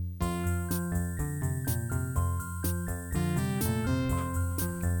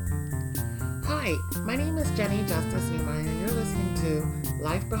Hi, my name is Jenny Justice Newman, and you're listening to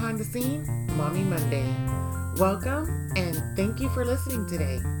Life Behind the Scene, Mommy Monday. Welcome, and thank you for listening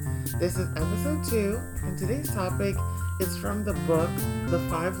today. This is episode 2, and today's topic is from the book, The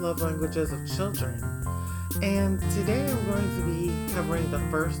 5 Love Languages of Children. And today I'm going to be covering the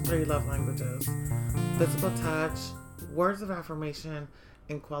first 3 love languages: physical touch, words of affirmation,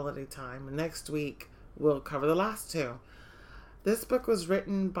 and quality time. Next week, we'll cover the last 2. This book was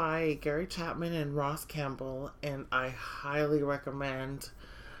written by Gary Chapman and Ross Campbell, and I highly recommend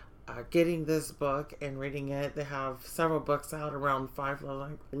getting this book and reading it. They have several books out around 5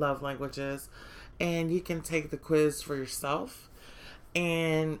 love languages, and you can take the quiz for yourself,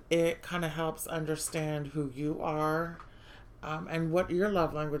 and it kind of helps understand who you are and what your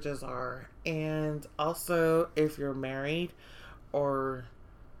love languages are. And also, if you're married or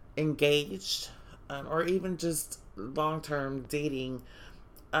engaged, or even just long-term dating,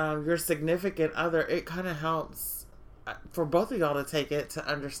 your significant other, it kind of helps for both of y'all to take it to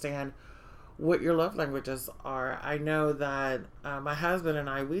understand what your love languages are. I know that my husband and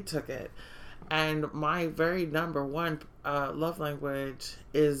I, we took it, and my very number one love language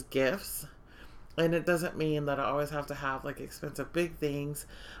is gifts. And it doesn't mean that I always have to have like expensive big things,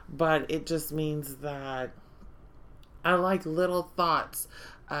 but it just means that I like little thoughts,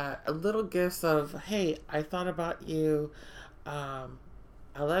 little gifts of, hey, I thought about you, I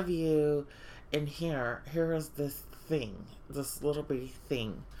love you, and here is this thing, this little bitty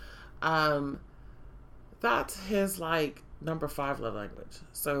thing. That's his like number 5 love language.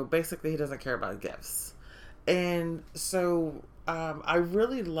 So basically he doesn't care about gifts. And so I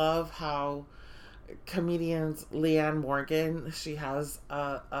really love how comedians Leanne Morgan, she has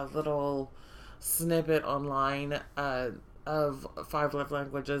a little snippet online of 5 love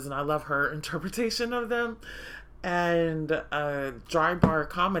languages, and I love her interpretation of them. And Dry Bar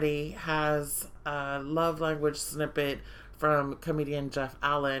Comedy has a love language snippet from comedian Jeff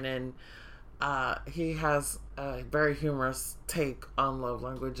Allen, and he has a very humorous take on love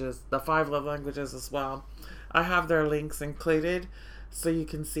languages, the 5 love languages as well. I have their links included so you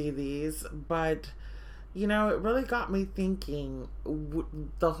can see these, but you know, it really got me thinking.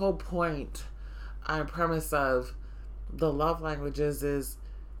 The whole point and premise of the love languages is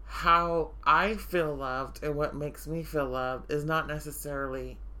how I feel loved, and what makes me feel loved is not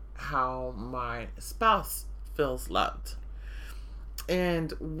necessarily how my spouse feels loved.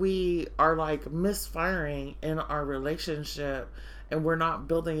 And we are like misfiring in our relationship, and we're not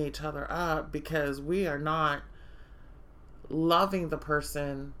building each other up because we are not loving the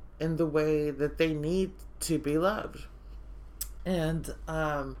person in the way that they need to be loved. And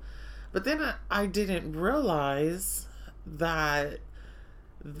but then I didn't realize that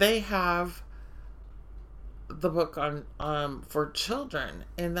they have the book on for children,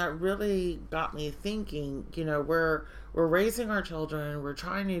 and that really got me thinking. You know, we're raising our children, we're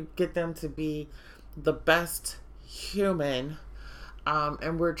trying to get them to be the best human,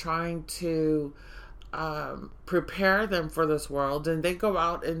 and we're trying to prepare them for this world, and they go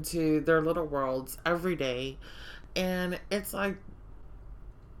out into their little worlds every day, and it's like,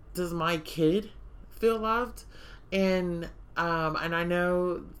 does my kid feel loved? And I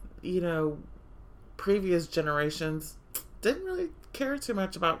know, you know, previous generations didn't really care too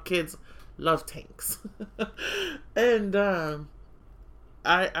much about kids' love tanks. And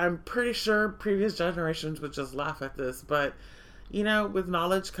I'm pretty sure previous generations would just laugh at this, but you know, with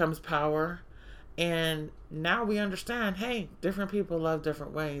knowledge comes power, and now we understand, hey, different people love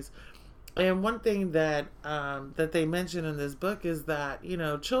different ways. And one thing that that they mention in this book is that, you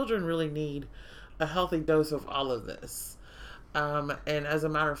know, children really need a healthy dose of all of this. And as a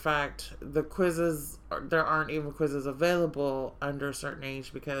matter of fact, the quizzes, there aren't even quizzes available under a certain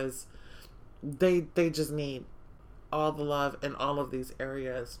age because they just need all the love in all of these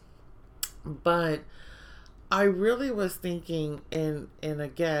areas. But I really was thinking, and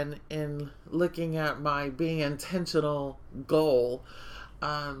again, in looking at my being intentional goal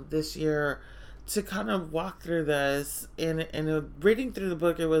this year, to kind of walk through this, and reading through the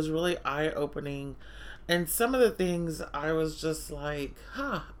book, it was really eye-opening. And some of the things I was just like,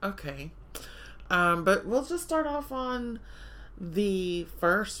 okay. But we'll just start off on the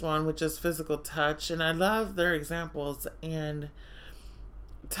first one, which is physical touch. And I love their examples. And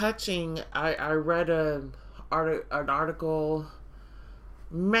touching, I read an article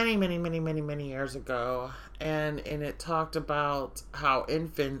many years ago, and it talked about how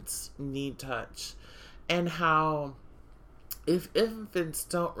infants need touch, and how if infants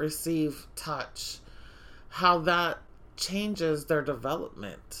don't receive touch, how that changes their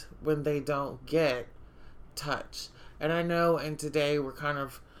development when they don't get touch. And I know, and today we're kind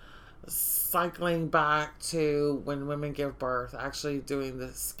of cycling back to when women give birth, actually doing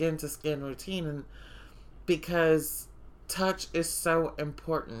the skin to skin routine, and because touch is so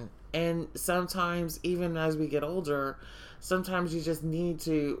important. And sometimes, even as we get older, sometimes you just need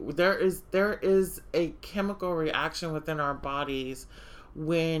to, there is a chemical reaction within our bodies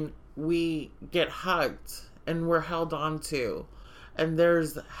when we get hugged and we're held on to, and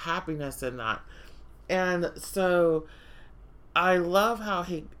there's happiness in that. And so I love how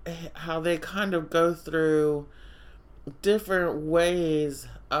they kind of go through different ways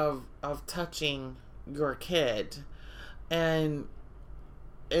of touching your kid, and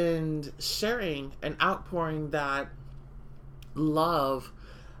sharing and outpouring that love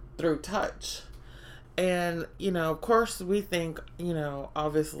through touch. And, of course, we think,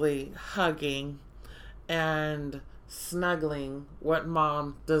 obviously hugging and snuggling. What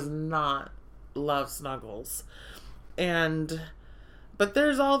mom does not love snuggles? But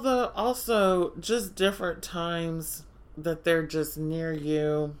there's also just different times that they're just near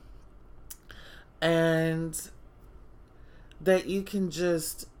you, and that you can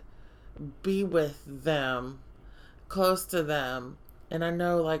just be with them, close to them. And I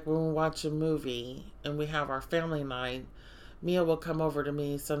know, like, when we watch a movie and we have our family night, Mia will come over to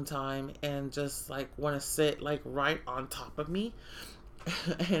me sometime and just, like, want to sit, like, right on top of me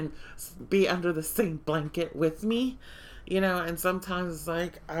and be under the same blanket with me, and sometimes it's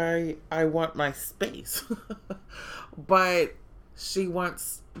like, I want my space, but she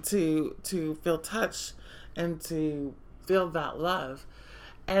wants to feel touch and to feel that love.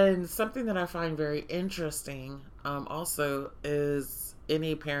 And something that I find very interesting, also, is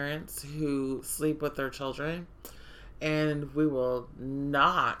any parents who sleep with their children. And we will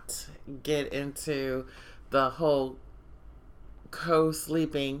not get into the whole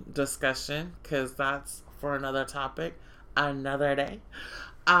co-sleeping discussion, because that's for another topic, another day.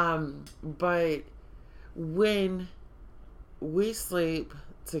 But when we sleep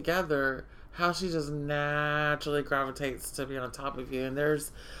together, how she just naturally gravitates to be on top of you. And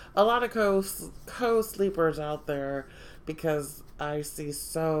there's a lot of co-sleepers out there, because I see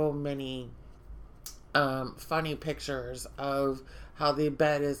so many funny pictures of how the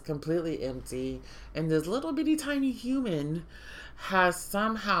bed is completely empty, and this little bitty tiny human has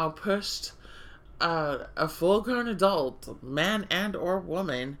somehow pushed a full-grown adult, man and or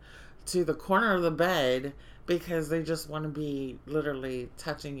woman, to the corner of the bed, because they just want to be literally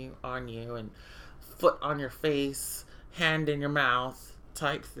touching you, on you, and foot on your face, hand in your mouth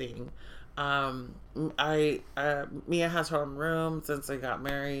type thing. Mia has her own room since they got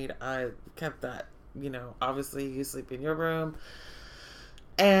married. I kept that, obviously you sleep in your room,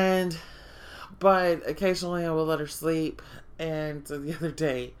 but occasionally I will let her sleep. And so the other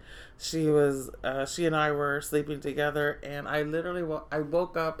day, she and I were sleeping together, and I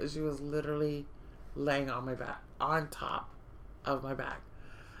woke up and she was literally laying on my back, on top of my back.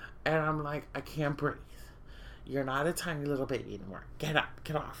 And I'm like, I can't breathe. You're not a tiny little baby anymore. Get up,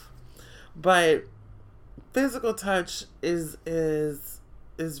 get off. But physical touch is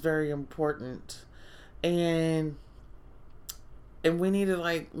very important. And we need to,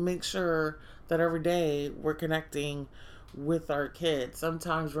 like, make sure that every day we're connecting with our kids.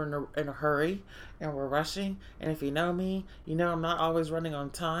 Sometimes we're in a hurry and we're rushing. And if you know me, I'm not always running on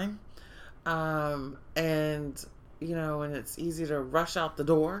time. And it's easy to rush out the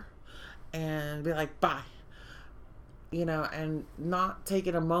door and be like, bye, and not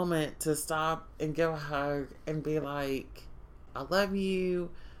taking a moment to stop and give a hug and be like, I love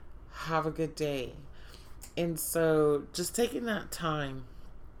you, have a good day. And so just taking that time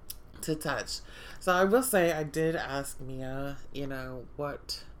to touch. So I will say, I did ask Mia,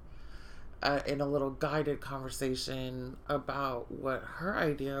 what, in a little guided conversation, about what her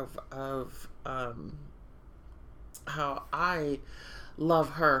idea of how I love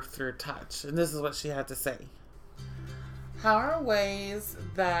her through touch. And this is what she had to say. How are ways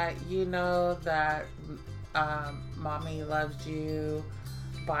that you know that mommy loves you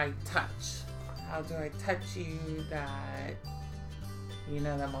by touch? How do I touch you that you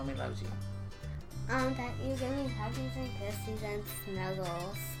know that mommy loves you? That you give me huggies and kisses and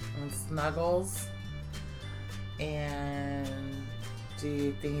snuggles. And snuggles. And do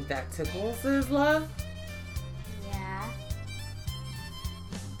you think that tickles is love? Yeah.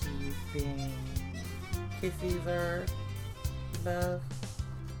 Do you think kisses are love?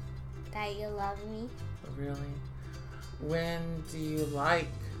 That you love me. Really? When do you like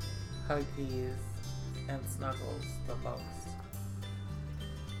huggies and snuggles the most?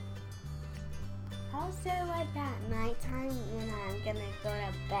 I'll say like at nighttime when I'm gonna go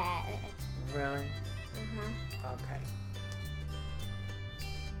to bed. Really? Uh-huh. Okay.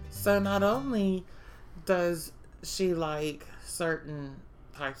 So not only does she like certain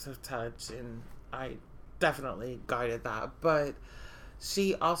types of touch, and I definitely guided that, but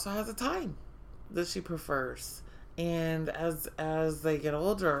she also has a time that she prefers. And as they get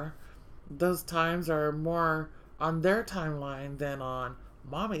older, those times are more on their timeline than on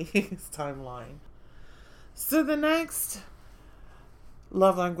mommy's timeline. So the next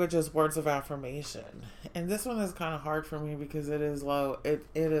love language is words of affirmation. And this one is kind of hard for me because it is low. It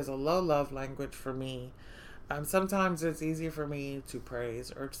is a low love language for me. Sometimes it's easier for me to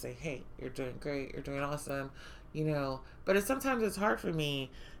praise or to say, hey, you're doing great, you're doing awesome, but sometimes it's hard for me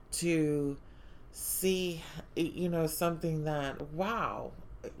to see, something that, wow,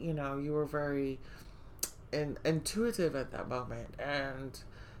 you were very intuitive at that moment. And,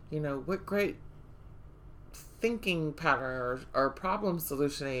 what great thinking pattern or problem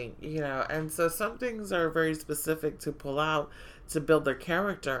solutioning, and so some things are very specific to pull out to build their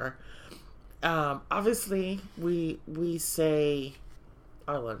character. Obviously we say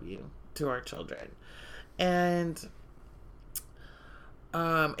I love you to our children, and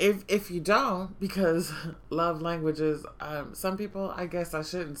if you don't, because love languages, some people, I guess I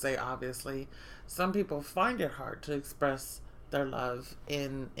shouldn't say obviously, some people find it hard to express their love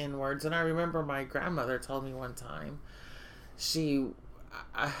in words. And I remember my grandmother told me one time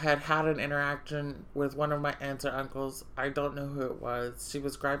I had an interaction with one of my aunts or uncles. I don't know who it was. She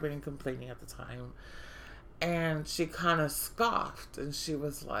was griping and complaining at the time, and she kind of scoffed, and she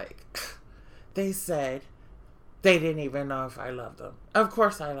was like, they said they didn't even know if I loved them. Of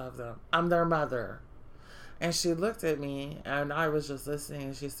course I love them. I'm their mother. And she looked at me, and I was just listening,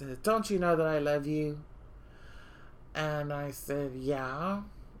 and she said, don't you know that I love you? And I said, yeah,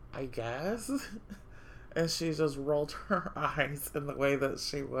 I guess. And she just rolled her eyes in the way that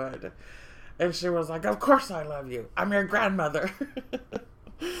she would. And she was like, of course I love you. I'm your grandmother.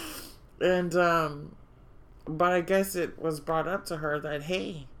 And, but I guess it was brought up to her that,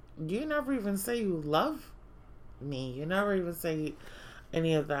 hey, you never even say you love me. You never even say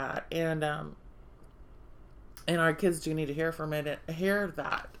any of that. And our kids do need to hear from it, hear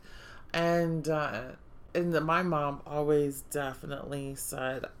that. And my mom always definitely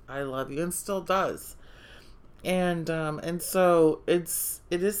said, I love you, and still does. And so it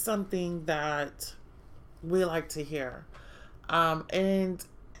is something that we like to hear. And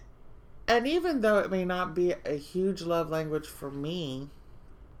even though it may not be a huge love language for me,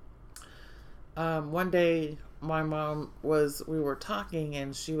 one day my mom we were talking,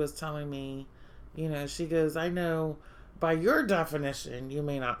 and she was telling me, she goes, I know by your definition, you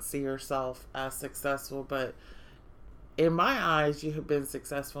may not see yourself as successful, but in my eyes, you have been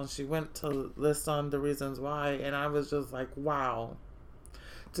successful. And she went to list on the reasons why, and I was just like, wow,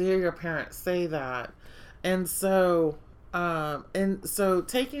 to hear your parents say that. And so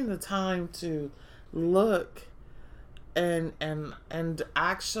taking the time to look and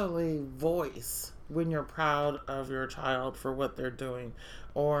actually voice when you're proud of your child for what they're doing,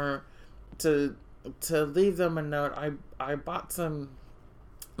 or to leave them a note. I bought some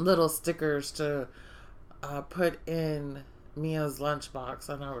little stickers to put in Mia's lunchbox,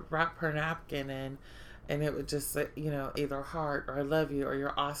 and I would wrap her napkin in, and it would just say, either heart, or I love you, or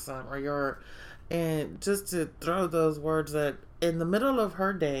you're awesome, or and just to throw those words that in the middle of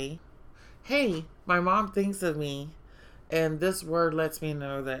her day, hey, my mom thinks of me, and these words let me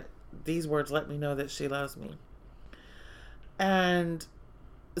know that she loves me. And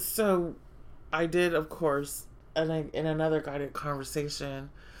so I did, of course, and in another guided conversation,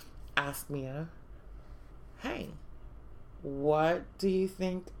 asked Mia, hey, what do you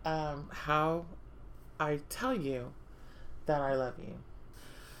think, how I tell you that I love you?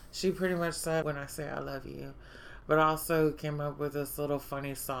 She pretty much said, when I say I love you, but also came up with this little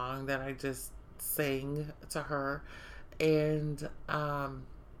funny song that I just sang to her. And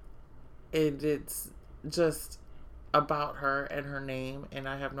it's just about her and her name, and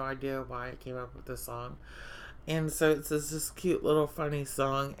I have no idea why I came up with this song. And so it's this cute little funny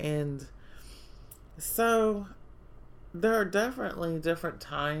song. And so there are definitely different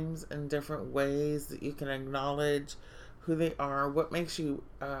times and different ways that you can acknowledge who they are, what makes you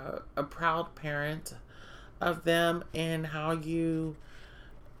a proud parent of them, and how you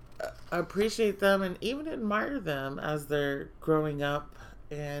appreciate them and even admire them as they're growing up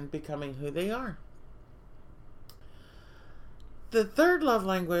and becoming who they are. The third love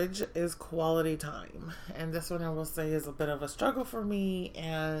language is quality time. And this one I will say is a bit of a struggle for me.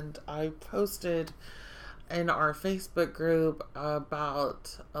 And I posted in our Facebook group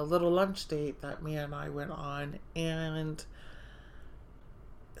about a little lunch date that Mia and I went on. And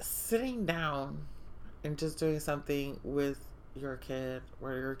sitting down and just doing something with your kid,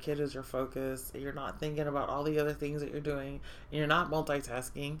 where your kid is your focus. You're not thinking about all the other things that you're doing. And you're not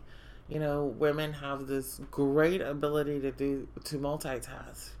multitasking. You know, women have this great ability to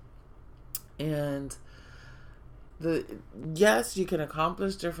multitask. And yes, you can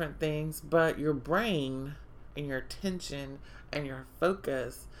accomplish different things, but your brain and your attention and your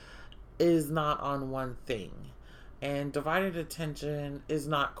focus is not on one thing. And divided attention is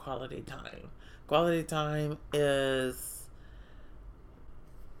not quality time. Quality time is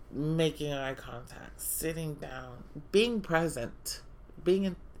making eye contact, sitting down, being present,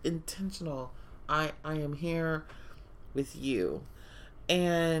 being intentional. I am here with you.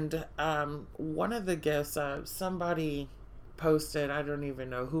 And one of the gifts, somebody posted, I don't even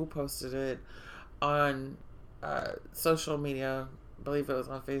know who posted it, on social media, I believe it was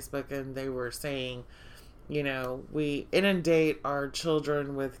on Facebook, and they were saying, you know, we inundate our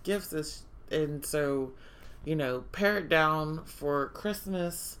children with gifts, and so, you know, pare it down for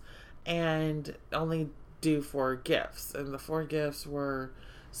Christmas and only do 4 gifts. And the 4 gifts were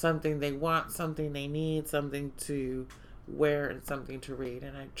something they want, something they need, something to wear, and something to read.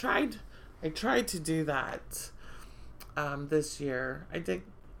 And I tried to do that this year. I did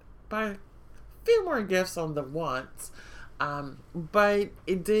buy a few more gifts on the wants, but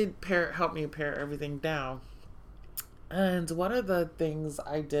it did help me pare everything down. And one of the things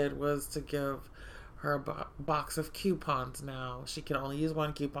I did was to give her a box of coupons. Now, she can only use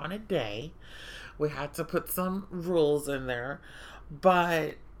 1 coupon a day. We had to put some rules in there,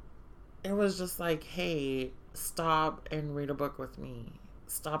 but it was just like, hey, stop and read a book with me.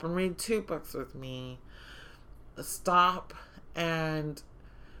 Stop and read 2 books with me. Stop and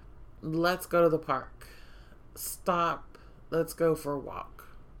let's go to the park. Stop, let's go for a walk.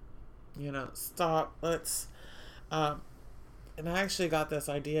 You know, stop, let's... and I actually got this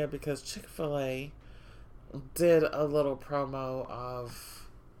idea because Chick-fil-A did a little promo of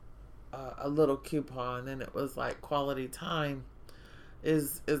a little coupon, and it was like quality time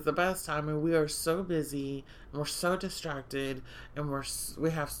is the best time, and we are so busy and we're so distracted and we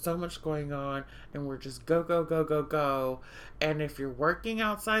have so much going on, and we're just go. And if you're working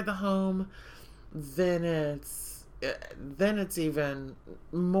outside the home, then it's even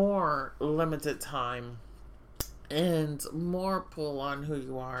more limited time and more pull on who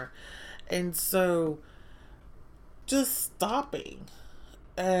you are. And so just stopping.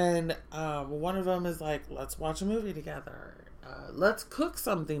 And one of them is like, let's watch a movie together. Let's cook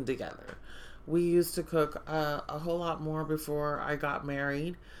something together. We used to cook a whole lot more before I got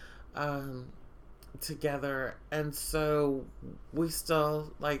married together. And so we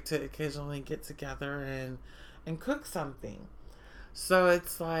still like to occasionally get together and cook something. So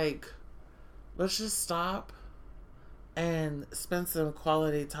it's like, let's just stop and spend some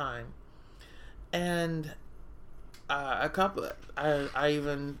quality time. And I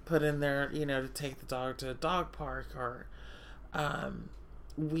even put in there, you know, to take the dog to a dog park, or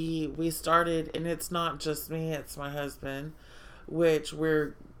we started, and it's not just me, it's my husband, which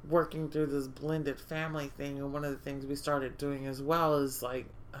we're working through this blended family thing. And one of the things we started doing as well is like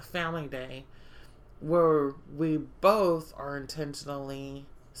a family day where we both are intentionally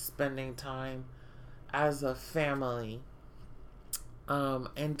spending time as a family,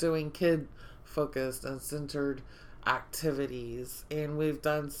 and doing kid focused and centered activities. And we've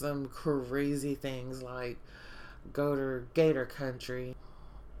done some crazy things like go to Gator Country.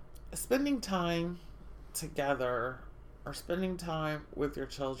 Spending time together or spending time with your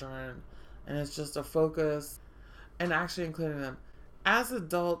children, and it's just a focus, and actually including them. As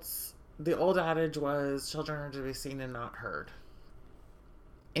adults, the old adage was children are to be seen and not heard.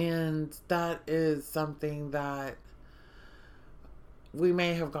 And that is something that we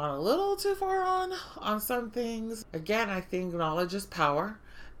may have gone a little too far on some things. Again, I think knowledge is power,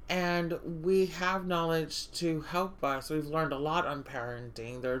 and we have knowledge to help us. We've learned a lot on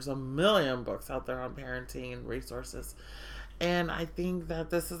parenting. There's a million books out there on parenting and resources. And I think that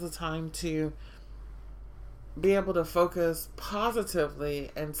this is a time to be able to focus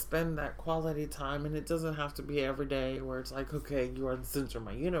positively and spend that quality time. And it doesn't have to be every day where it's like, okay, you are the center of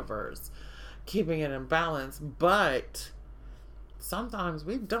my universe, keeping it in balance. But sometimes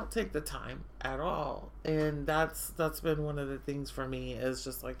we don't take the time at all. And that's been one of the things for me, is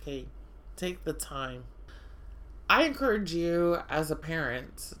just like, hey, take the time. I encourage you as a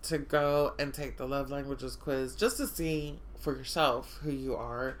parent to go and take the Love Languages quiz just to see for yourself who you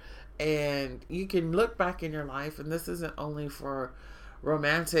are. And you can look back in your life, and this isn't only for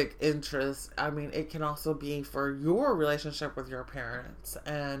romantic interests. I mean, it can also be for your relationship with your parents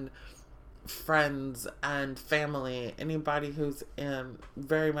and friends and family, anybody who's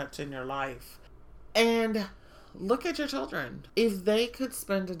very much in your life. And look at your children. If they could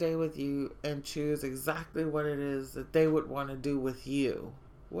spend a day with you and choose exactly what it is that they would want to do with you,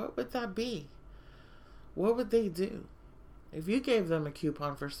 what would that be? What would they do? If you gave them a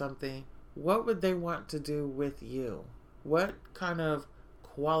coupon for something, what would they want to do with you? What kind of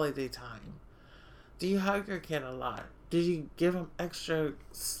quality time? Do you hug your kid a lot? Do you give them extra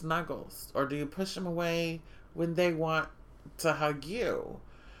snuggles? Or do you push them away when they want to hug you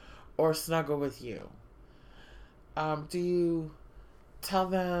or snuggle with you? Do you tell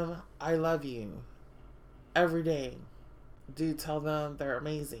them, I love you every day? Do you tell them they're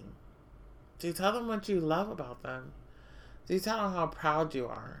amazing? Do you tell them what you love about them? Do you tell them how proud you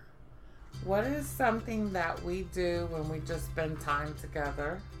are? What is something that we do when we just spend time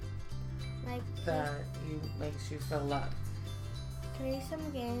together Like that makes you feel loved? play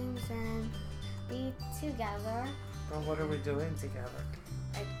some games and be together. Or what are we doing together?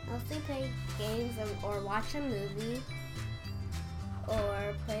 Like mostly play games or watch a movie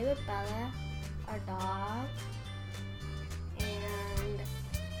or play with Bella, our dog, and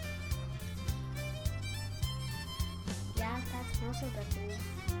yeah, that's most of the things.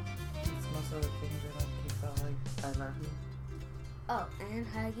 It's most of the things that make you feel like I love you. Oh, and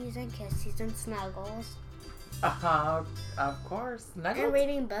huggies and kisses and snuggles. Of course. Nuggets. And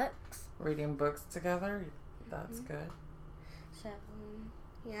reading books. Reading books together. That's good. So,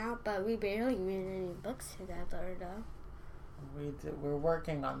 yeah, but we barely read any books together, though. We're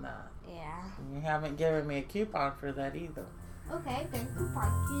working on that. Yeah. And you haven't given me a coupon for that either. Okay, then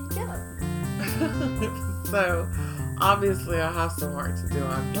coupon together. So, obviously, I have some work to do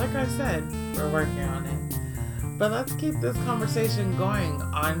on. Like I said, we're working on it. But let's keep this conversation going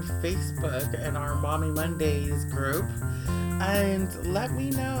on Facebook and our Mommy Mondays group. And let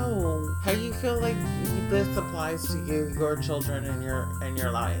me know how you feel like this applies to you, your children, and your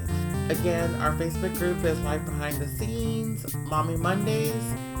life. Again, our Facebook group is Life Behind the Scenes, Mommy Mondays,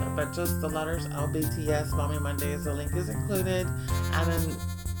 but just the letters LBTS, Mommy Mondays. The link is included. And then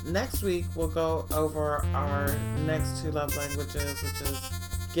next week, we'll go over our next 2 love languages, which is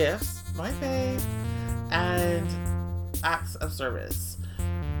gifts, my fave, and acts of service.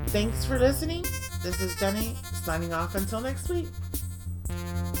 Thanks for listening. This is Jenny signing off until next week.